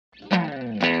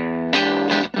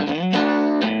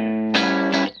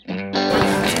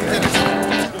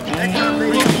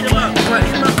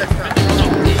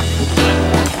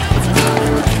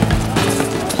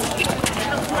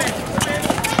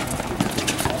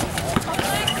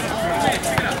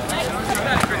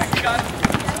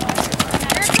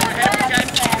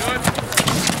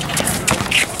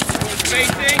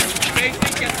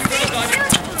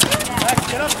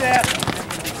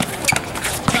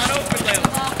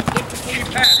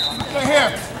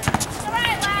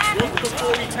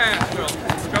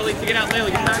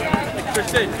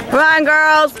Come on,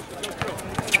 girls.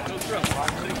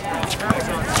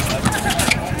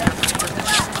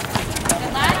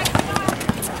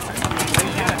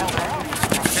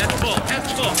 Hands full.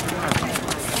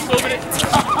 Moving it.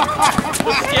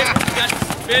 Skip. Got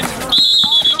spin.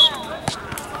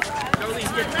 Charlie,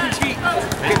 get 2 feet.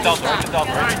 Get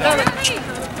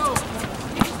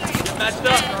matched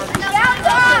up.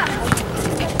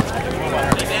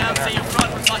 Stay down, stay in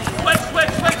front.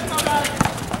 Switch.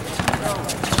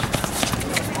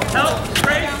 Help,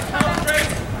 Grace.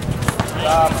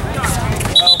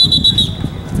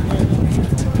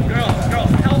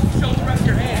 Girls, help show the rest of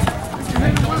your hand.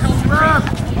 Don't help your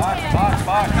feet.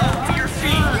 Box. Help to your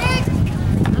feet.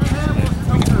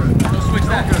 Don't switch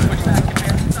that. Get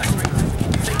there.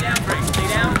 Stay down, Grace. Stay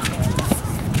down.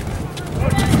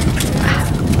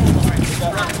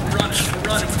 Run.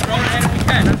 Throw it ahead if you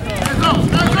can.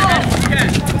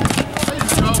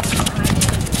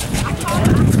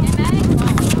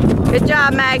 Good job,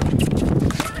 Meg.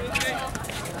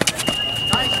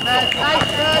 Nice, Meg.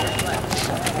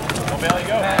 Go, Bailey,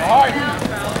 go. Hard.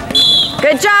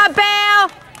 Good job, Bale.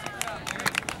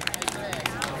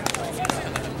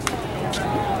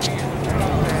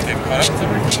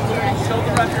 Show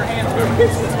the rest of your hand through.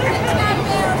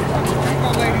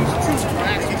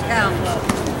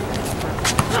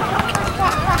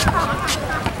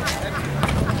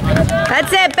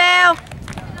 That's it, Bale.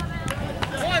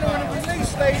 One on the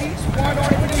release, ladies. One on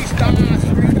the release.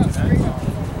 Straight up.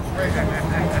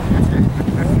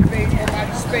 Motivate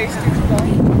everybody's space. Get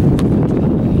going.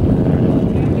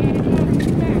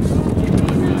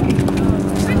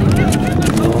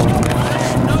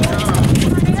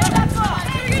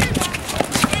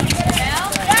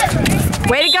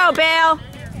 Way to go, Bale.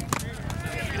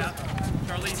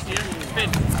 Charlize here. Spin.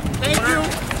 Thank you.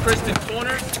 Kristen,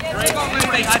 corner. Great.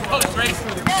 Stay high post. Great.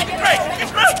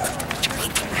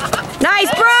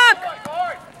 Nice, Brooke.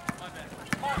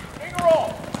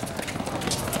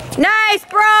 Nice,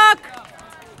 Brooke.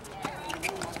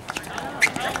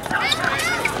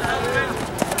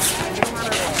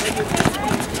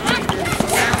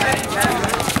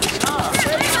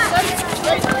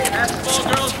 Pass the ball,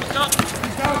 girls. Push up.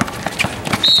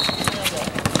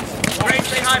 Great.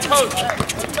 Stay high post.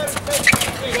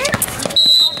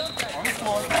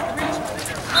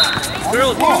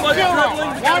 Girls, too much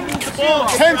dribbling. We gotta move the ball.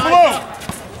 10 blue.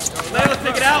 Layla,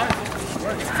 take it out.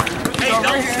 Hey,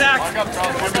 double stack.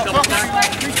 Double stack.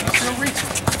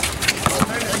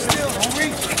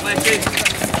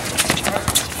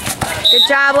 Good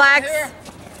job, Lex.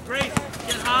 Grace,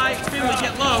 get high. Finley,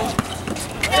 get low.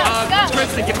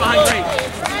 Kristen, get behind Grace.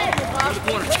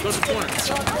 Go to the corner.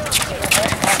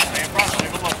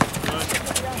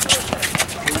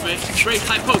 Move it. Grace,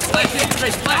 high post. Flash in.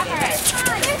 Grace, flash.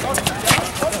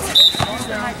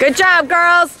 Good job,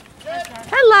 girls.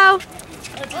 Hello.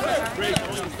 Wait.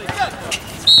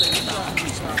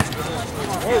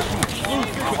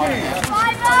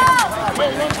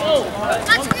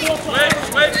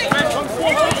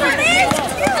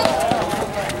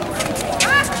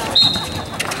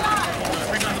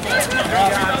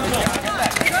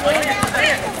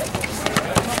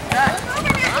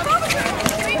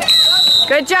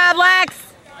 Good job, Lex.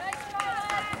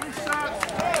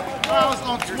 Fouls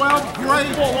on 12. Great.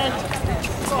 3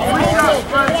 shots,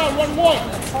 Greg. 1-1.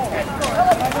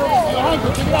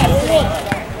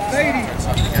 Ladies,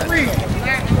 3.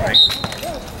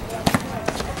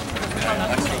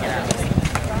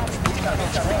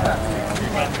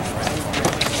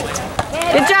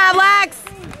 Good job, Lex.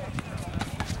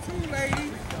 2,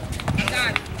 ladies.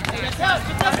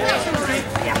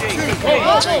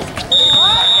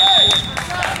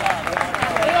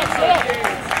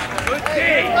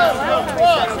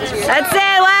 That's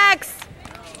it, Lex.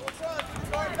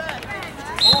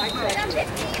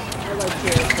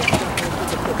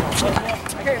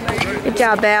 Good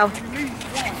job, Belle.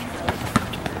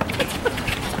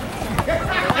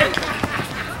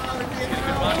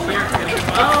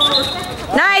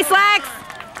 Nice, Lex.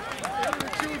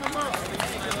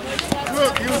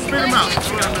 Look, you spin him out.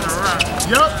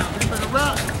 Yup, spin him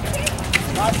out.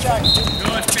 Good,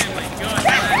 Finley. Good.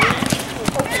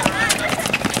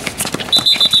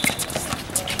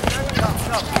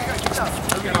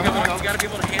 You got to be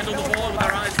able to handle the ball with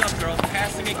our eyes up, girl.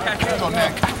 Passing and catching. Get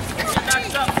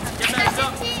back up. Get back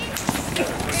up.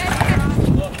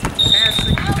 Passing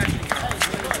and catching.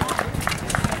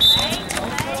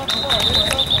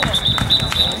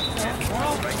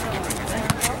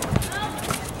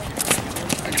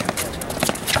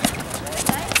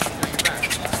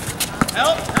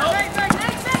 Help.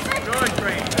 Good,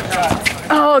 great.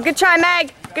 Oh, good try,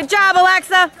 Meg. Good job,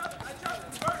 Alexa.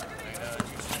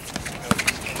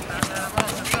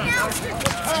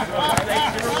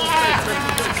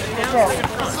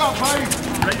 What's up, buddy?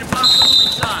 Ready to block on the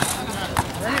weak side.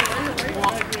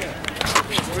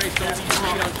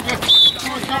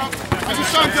 How's your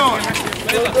son doing?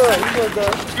 Good.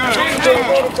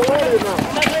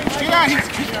 Yeah, he's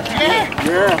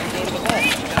Yeah.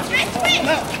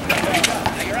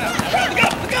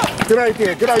 Good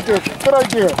idea.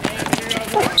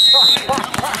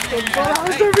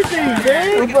 How's everything,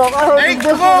 man? I heard Hey, this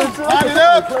come on, light it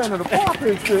up. playing in the park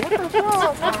and shit. What the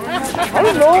fuck? I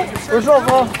don't know. What's up,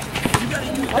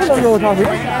 I don't know what's out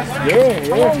here.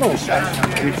 Yeah. I don't know.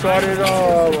 We started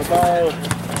about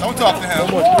Don't talk to him.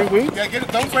 almost 3 weeks. Yeah, get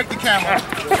it. Don't break the camera.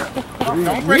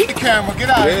 Don't break the camera. Get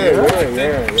out of here.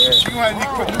 Yeah. You gonna need to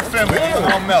put new film in. It's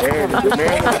gonna melt. The man is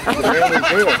there.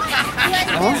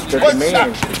 What's up?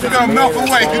 It's gonna melt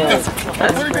away.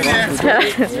 Put him in there.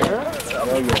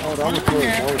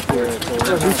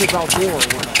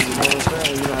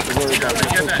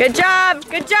 Good job.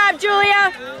 Good job,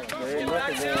 Julia.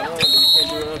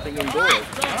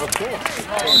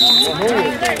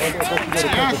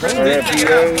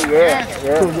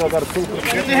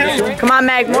 Come on,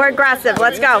 Meg. More aggressive.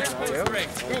 Let's go.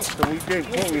 So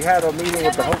we had a meeting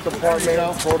with the health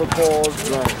department, protocols,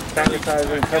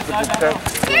 sanitizing, temperature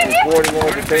checks, recording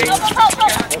all the things.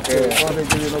 Okay.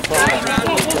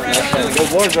 There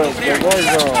was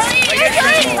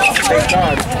thank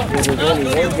God, there was only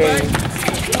one game.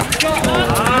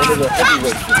 One of the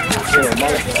heavyweights.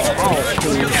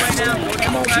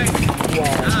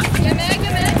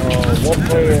 One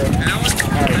player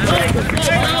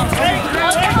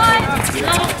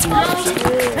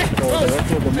so the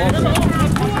rest of the month,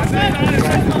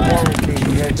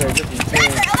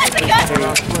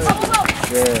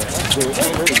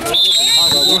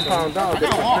 we found out they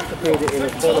participated in a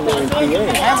tournament in PA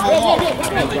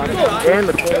and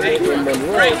the tournament in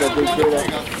Monmouth that they did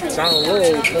down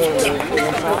low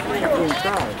tournament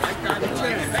inside.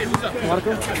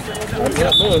 Monmouth,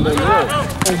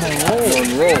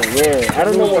 yeah. I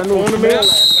don't know what tournament.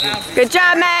 Good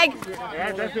job, Meg.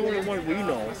 That's the only one we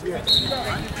know. Yeah.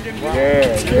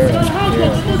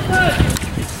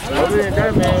 Other than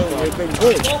that, man, it's been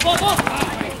good.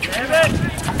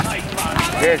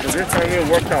 Yeah, so this right here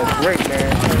worked out great,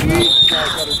 man.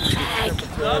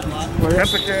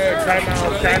 Temperature,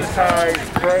 timeout, sanitize,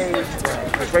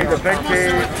 spray the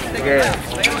benches. Yeah.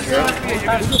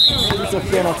 Just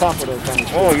stand on top of those things.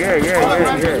 Oh, yeah.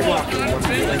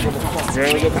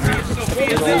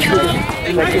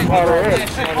 Like it's part of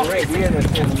it. We in the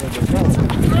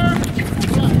tournament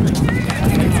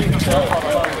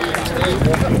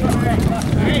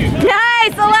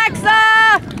Nice, Alexa.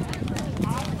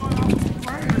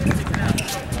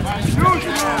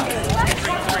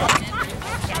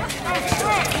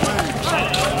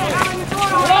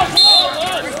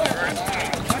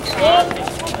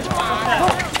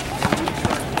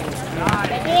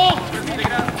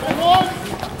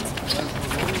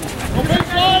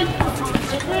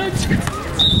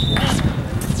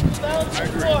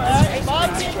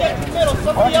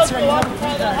 Somebody else go up and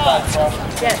try that high.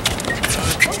 Yeah.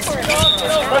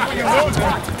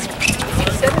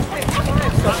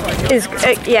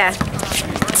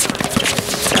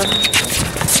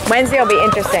 Wednesday will be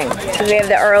interesting because we have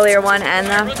the earlier one and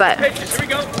the, but. Here we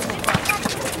go.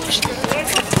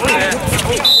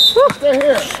 Stay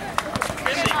here.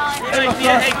 Good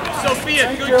idea. Hey, Sophia,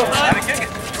 good shot.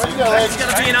 It's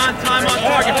got to be an on-time,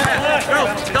 on-target pass.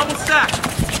 Girls, double stack.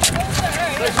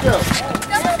 Let's go.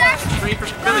 Screen for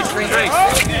Billy, screen race.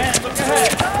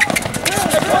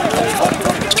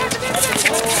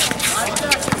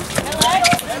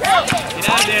 Get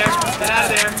out of there.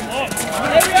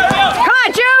 Come on,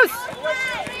 Juice!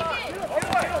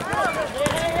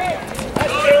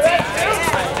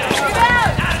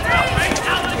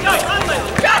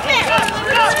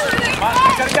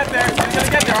 Gotta get there.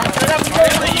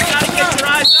 Billy, you gotta get your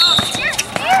eyes up.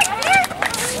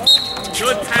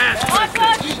 Good pass.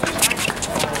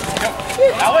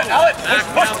 Out. Back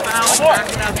now,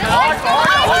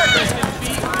 foul.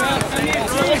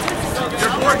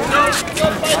 You're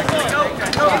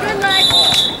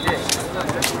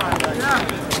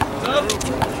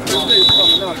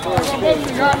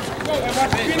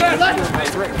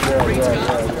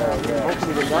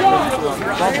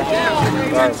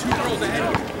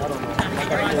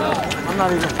I'm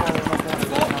not even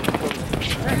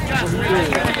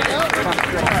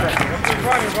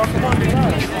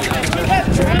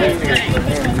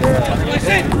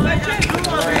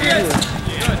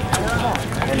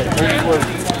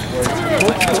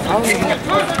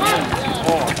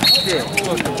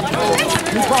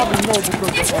you probably know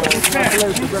because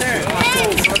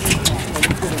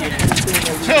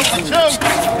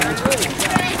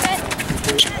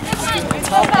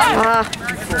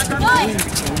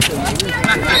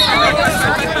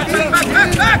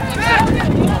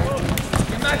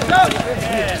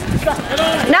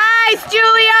Nice,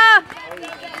 Julia!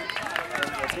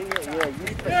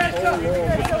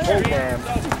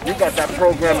 You got that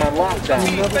program on lockdown.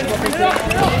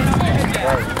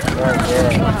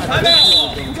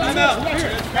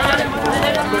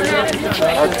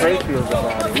 How Trey feels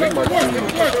about it. He must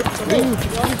be.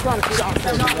 He's trying to stop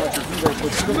him.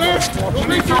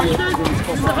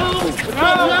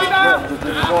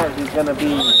 He's going to be.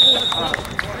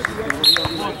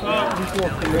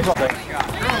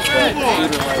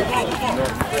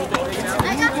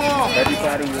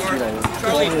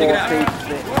 Everybody,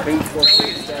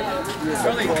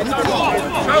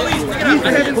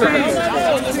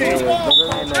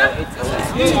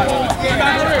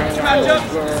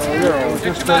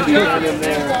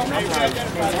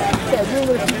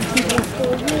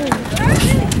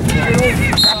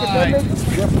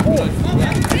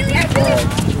 you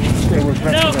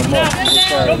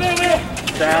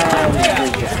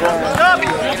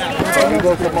know, he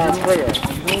goes to Montclair.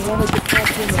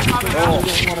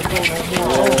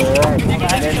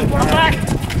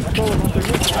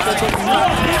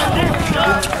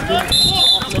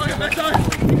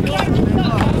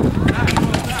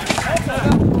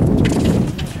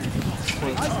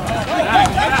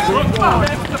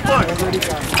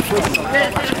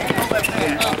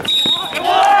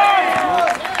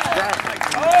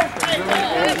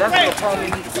 That's the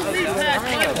problem.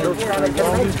 Those kind of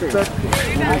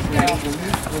guys.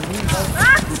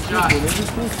 You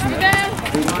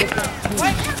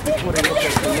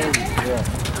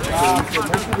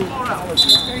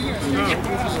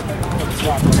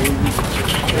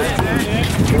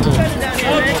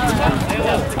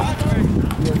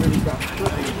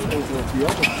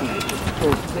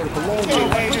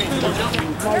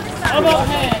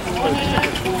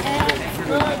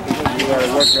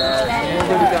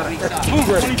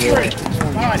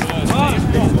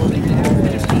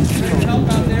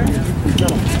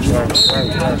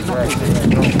gotta work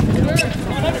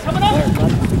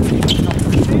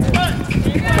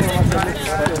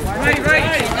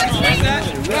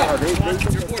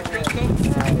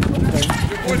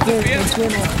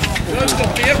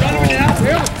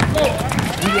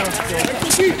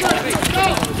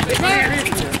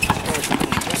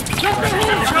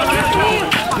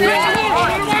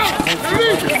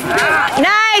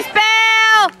Nice,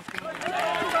 Bill!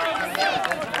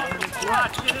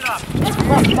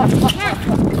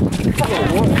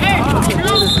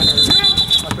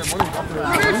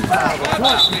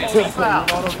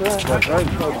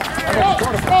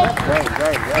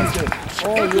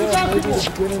 Oh yeah, maybe the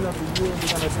beginning of the year we're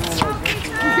gonna do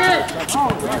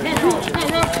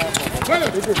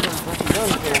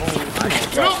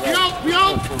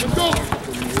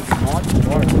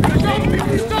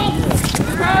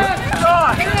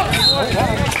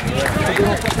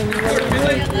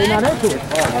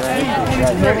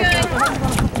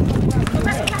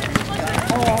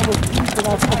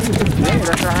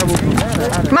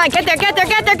Come on, get there, get there,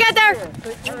 get there, get there!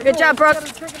 Good job, Brooke.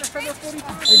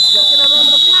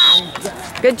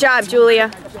 Good job,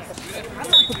 Julia.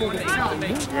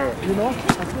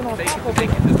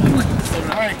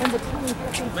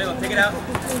 Layla, take it out.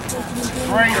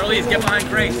 Charlize, get behind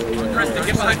Grace. Kristen,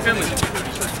 get behind Finley.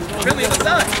 Finley, on the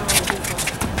side.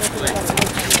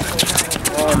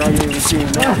 Oh, now you're even seeing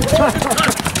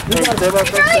that.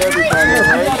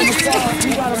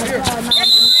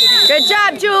 Good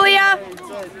job, Julia.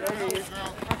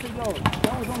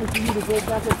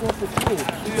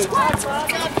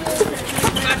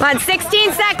 Come on,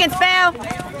 16 seconds, Val.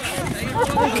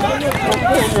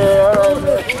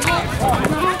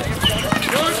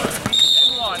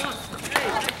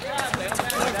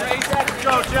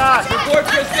 Go, Josh. Report,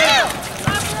 Kristen.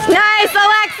 Nice,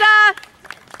 Alexa.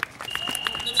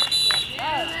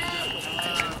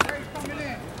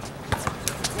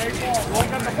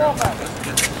 Look at the ball back.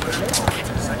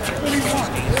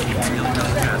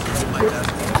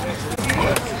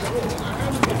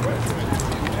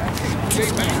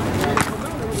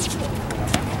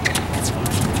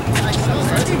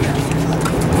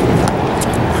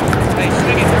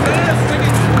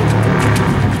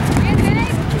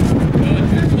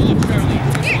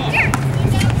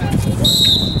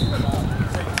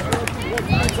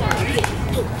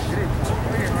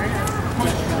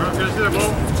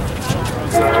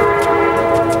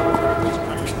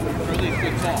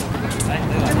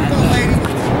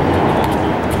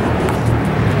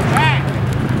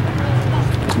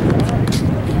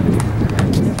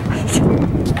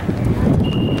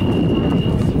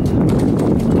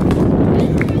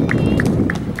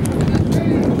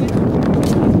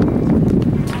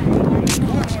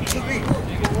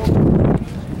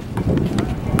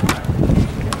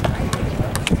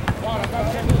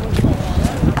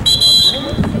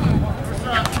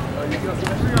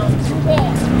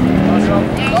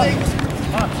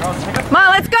 Come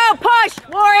on, let's go! Push!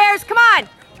 Warriors, come on!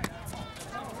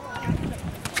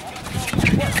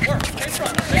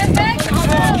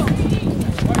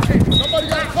 Somebody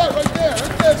got caught right there.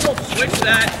 Switch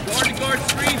that. Guard to guard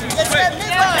screens. You switch.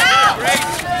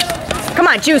 Come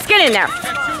on, Juice, get in there.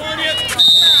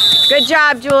 Good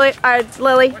job, Julie,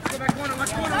 Lily.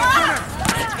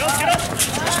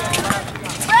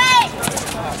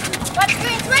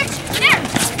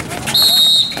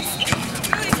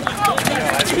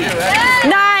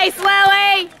 Nice,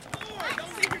 Lily.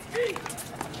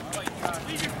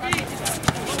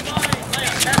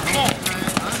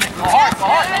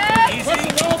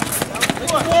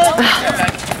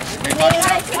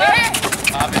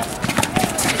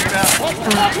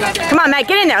 Come on, Matt,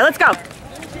 get in there. Let's go.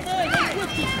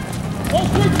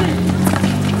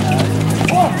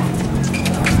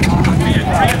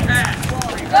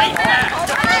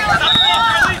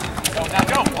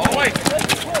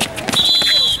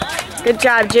 Good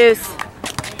job, Juice.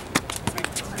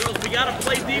 Girls, we gotta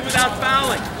play D without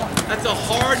fouling. That's a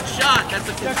hard shot. That's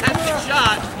a contested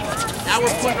shot. Now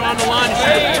we're putting it on the line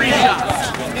instead of 3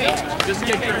 shots. Just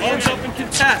get your hands up and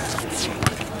contest.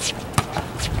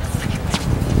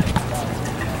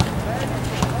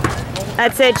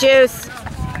 That's it, Juice.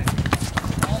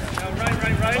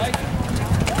 Right.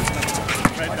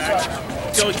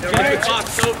 Go, get a good box,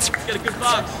 Soap. Get a good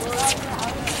box.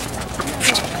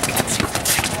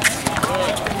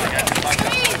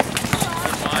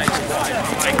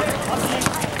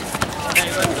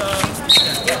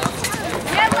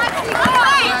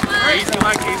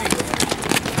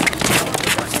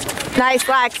 Nice,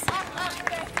 Lex.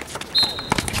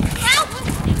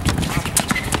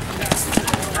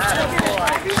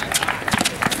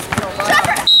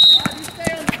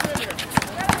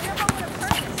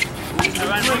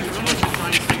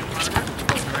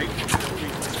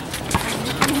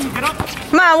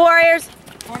 Come on, Warriors.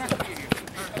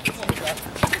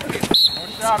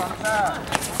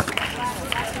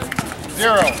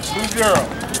 Zero.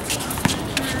 2-0.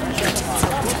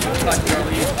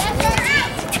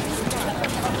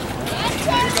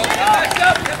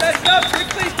 Back up,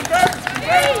 quickly, convert.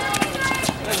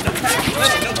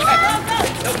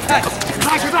 No catch.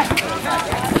 Back.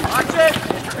 Watch it.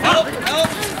 Help.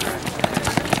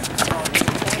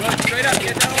 Straight up,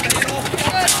 get down on the handle.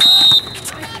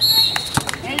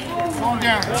 Calm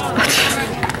down.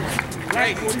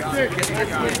 Great.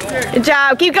 Good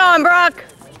job. Keep going, Brooke.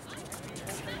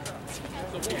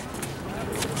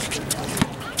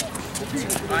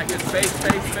 All right, good space.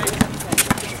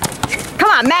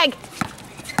 Come on, Meg.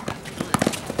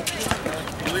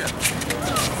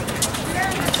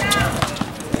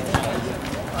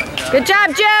 Good job,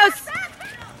 Juice.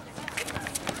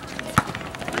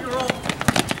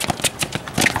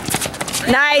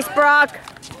 Nice, Brooke.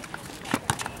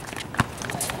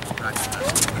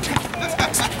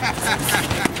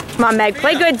 Come on, Meg.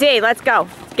 Play good D. Let's go.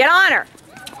 Get on her.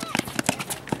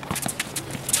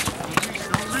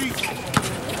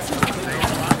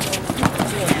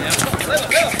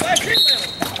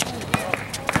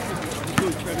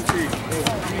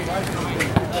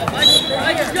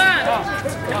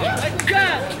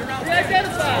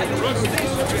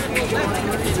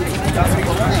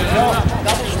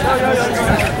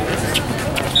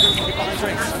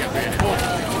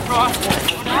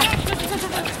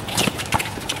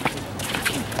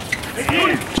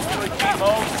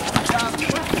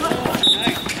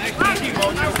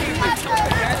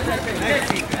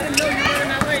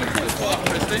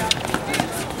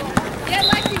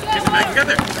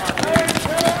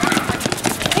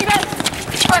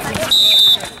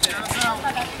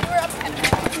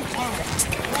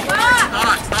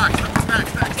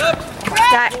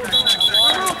 Jack.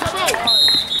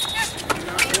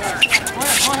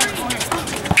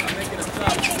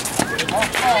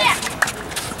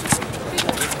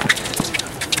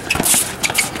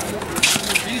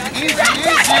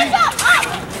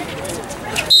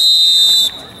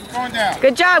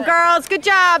 Good job, girls. Good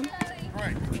job.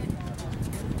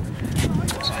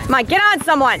 Come on, get on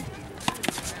someone.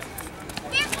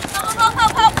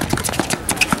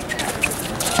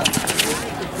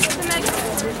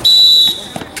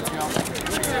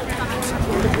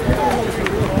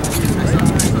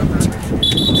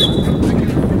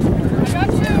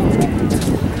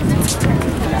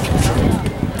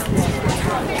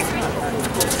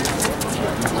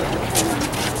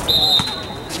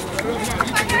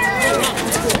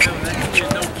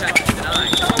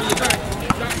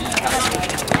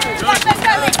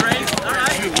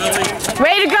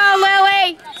 Way to go,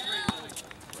 Lily!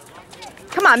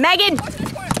 Come on, Megan! Pass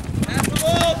the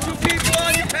ball, 2 people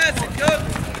on you, pass it, go!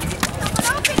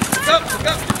 Go!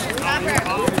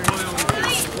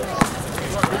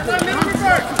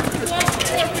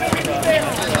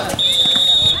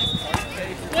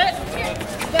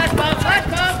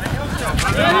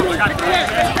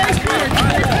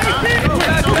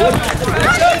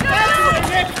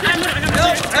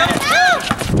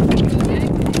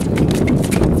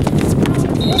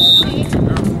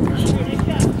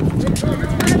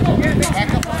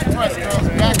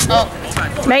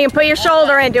 Megan, put your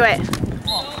shoulder into it.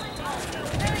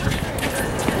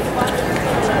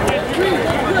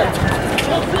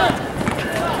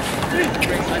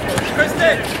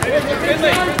 Kristen!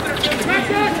 Finley!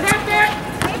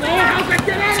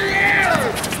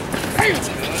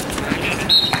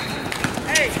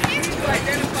 Hey, you need to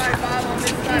identify Bob on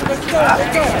this side. Let's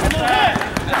go!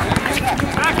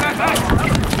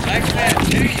 Next man,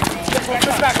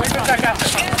 back out.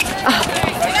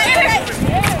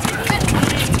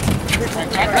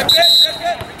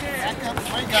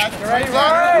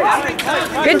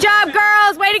 Good job,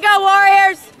 girls. Way to go,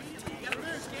 Warriors.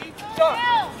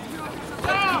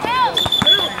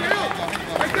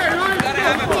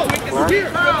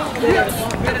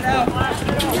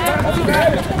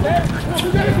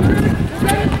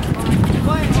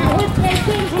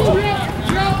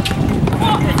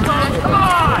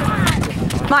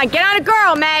 Come on, get on a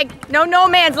girl, Meg. No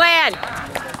man's land.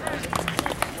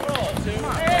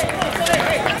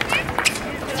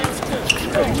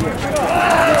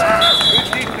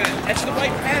 That's the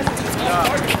right pass.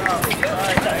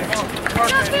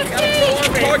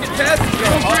 Target pass.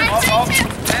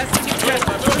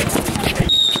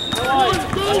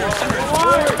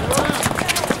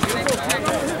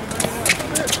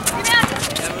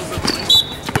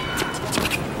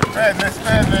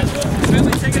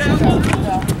 Finley, take it out.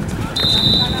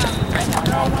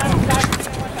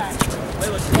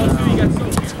 Let's go through. You got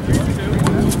Sophie.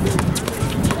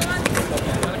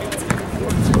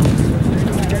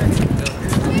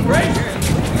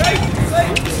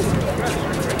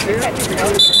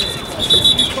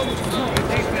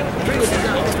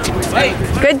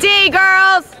 Good D,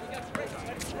 girls.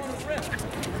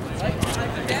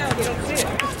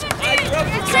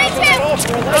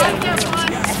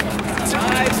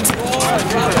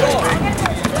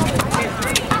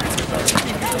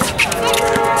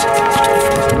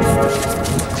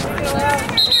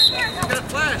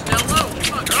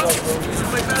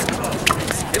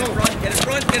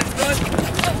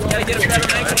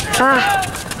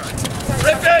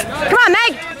 Come on,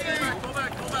 Meg.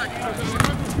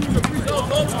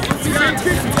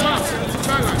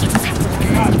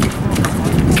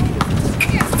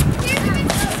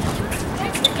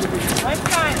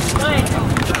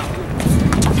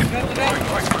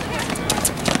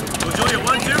 Julia,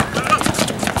 1, 2, put it up.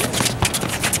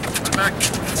 Put it back.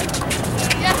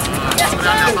 Get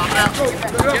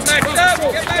back up!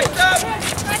 Get back up!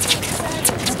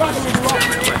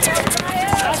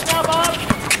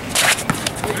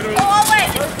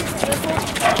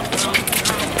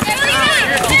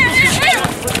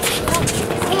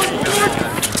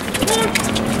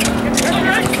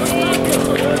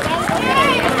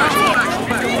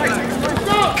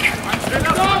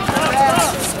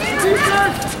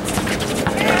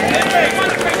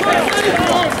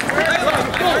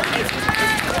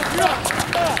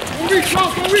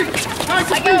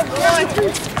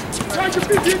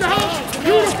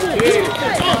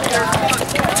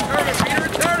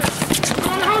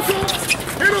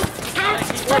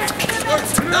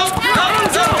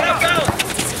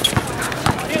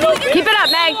 Keep it up,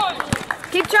 Meg.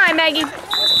 Keep trying, Maggie. Get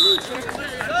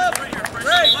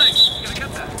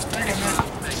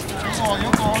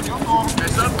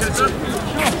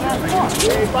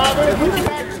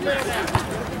up.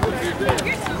 This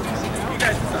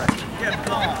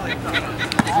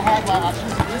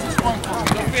is fun for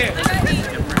me.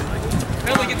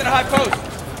 Billy, get to the high post.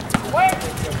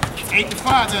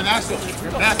 8-5 then, that's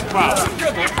the problem.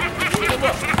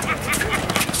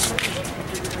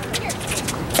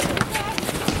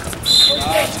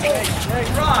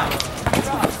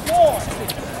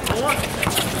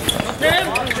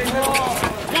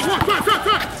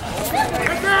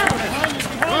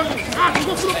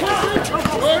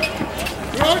 Good.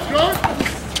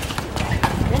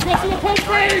 Don't go for the post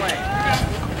fade.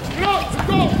 Let's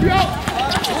go. Be out.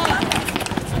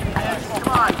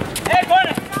 Hey,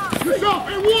 corner. Yourself,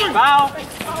 and one. Foul.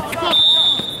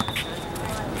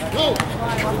 Go.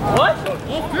 What?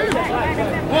 Okay.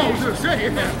 Oh, I was going to say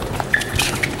it.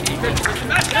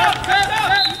 Let's go.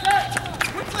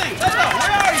 Quickly. Let's go.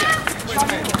 Where are you? It's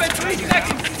been 3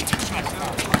 seconds.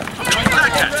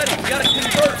 Back already. We got to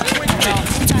convert quickly.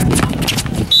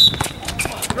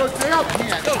 Go, stay up.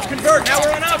 Go, convert. Now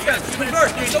we're on offense.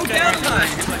 Convert. There's no downtime.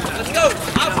 Let's go.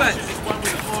 Offense.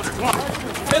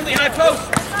 Finley, high post.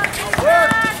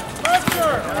 Work.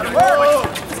 Pressure. Work.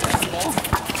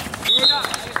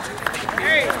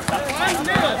 Hey,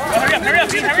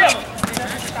 hurry up.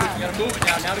 We gotta move it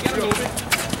now. Now we gotta move it.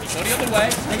 Go the other way.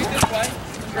 Bring it this way.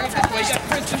 Bring it this way. You got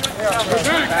Kristen right there.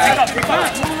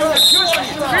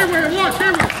 Stay with it. One. Stay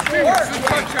with it. Good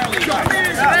work, Charlie.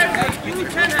 Give me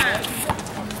 10 hands.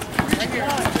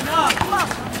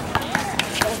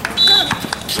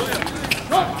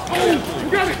 Oh, you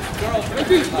got it.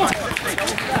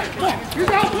 He's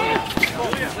out, man.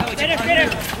 Get it.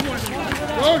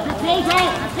 Good, you close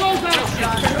out.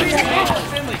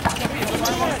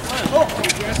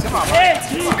 Hey.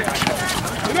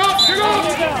 Get up.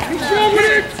 He's still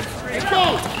with it. Let's go.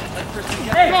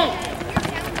 Go.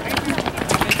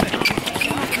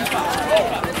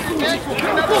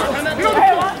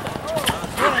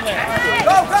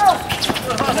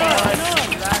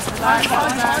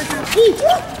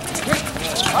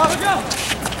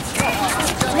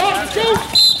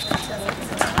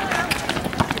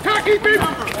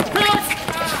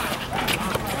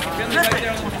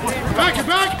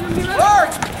 Back.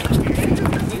 Work.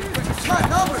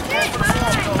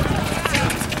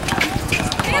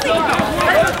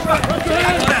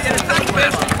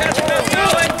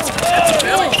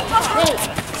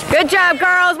 Good job,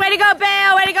 girls. Way to go,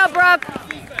 Bale. Way to go, Brooke.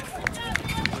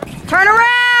 Turn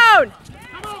around.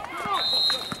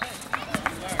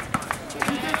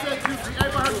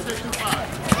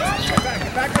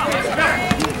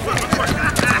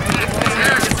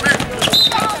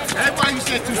 Everybody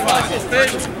said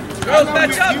 2-5. Girls,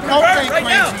 match up. Convert right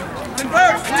now.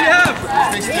 Convert. Who do you have?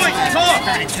 Point. Talk.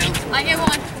 I get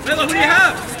one. Miller, who do you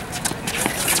have?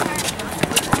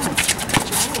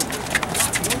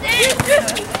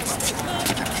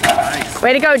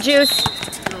 Way to go, Juice.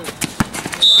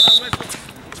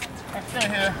 Stay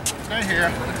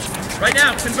here. Right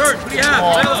now, convert. Who do you have?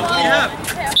 Miller, who do you have?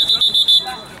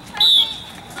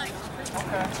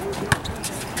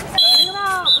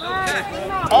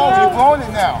 Oh, you're blowing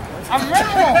it now. I'm ready.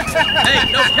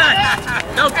 Hey, no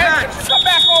catch. No catch. Come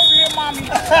back over here, mommy.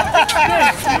 Come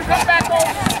back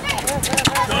over.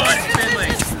 Good,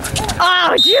 Finley.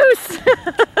 Oh, Juice.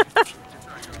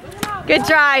 Good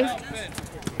try.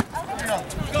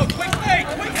 Go, quickly.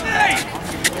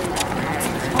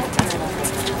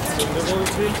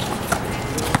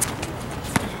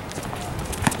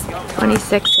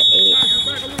 26 to 8.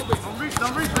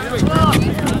 Don't reach. Go,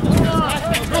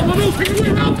 take it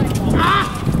away now.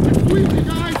 Squeeze it,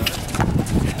 guys.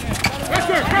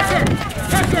 Pressure.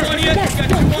 Two on you. Got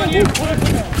 2 on you.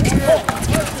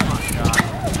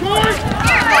 Score.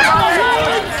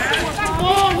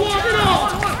 Oh, walk it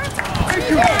off. Thank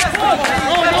you. No.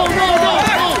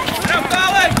 Now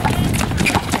fouling.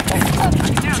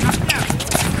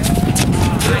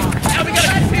 Now we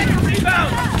gotta continue to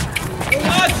rebound. We're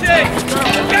launching.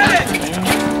 Get it.